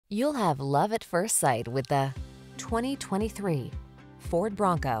You'll have love at first sight with the 2023 Ford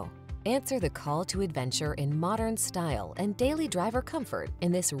Bronco. Answer the call to adventure in modern style and daily driver comfort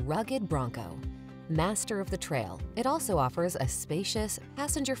in this rugged Bronco. Master of the trail, it also offers a spacious,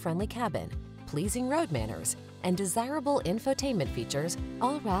 passenger-friendly cabin, pleasing road manners, and desirable infotainment features,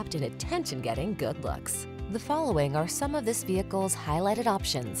 all wrapped in attention-getting good looks. The following are some of this vehicle's highlighted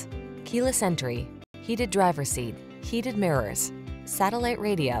options: keyless entry, heated driver's seat, heated mirrors, satellite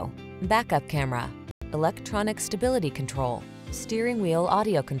radio, backup camera, electronic stability control, steering wheel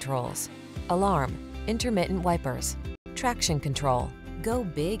audio controls, alarm, intermittent wipers, traction control. Go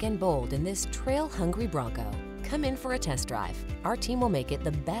big and bold in this trail-hungry Bronco. Come in for a test drive. Our team will make it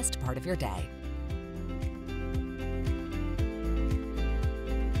the best part of your day.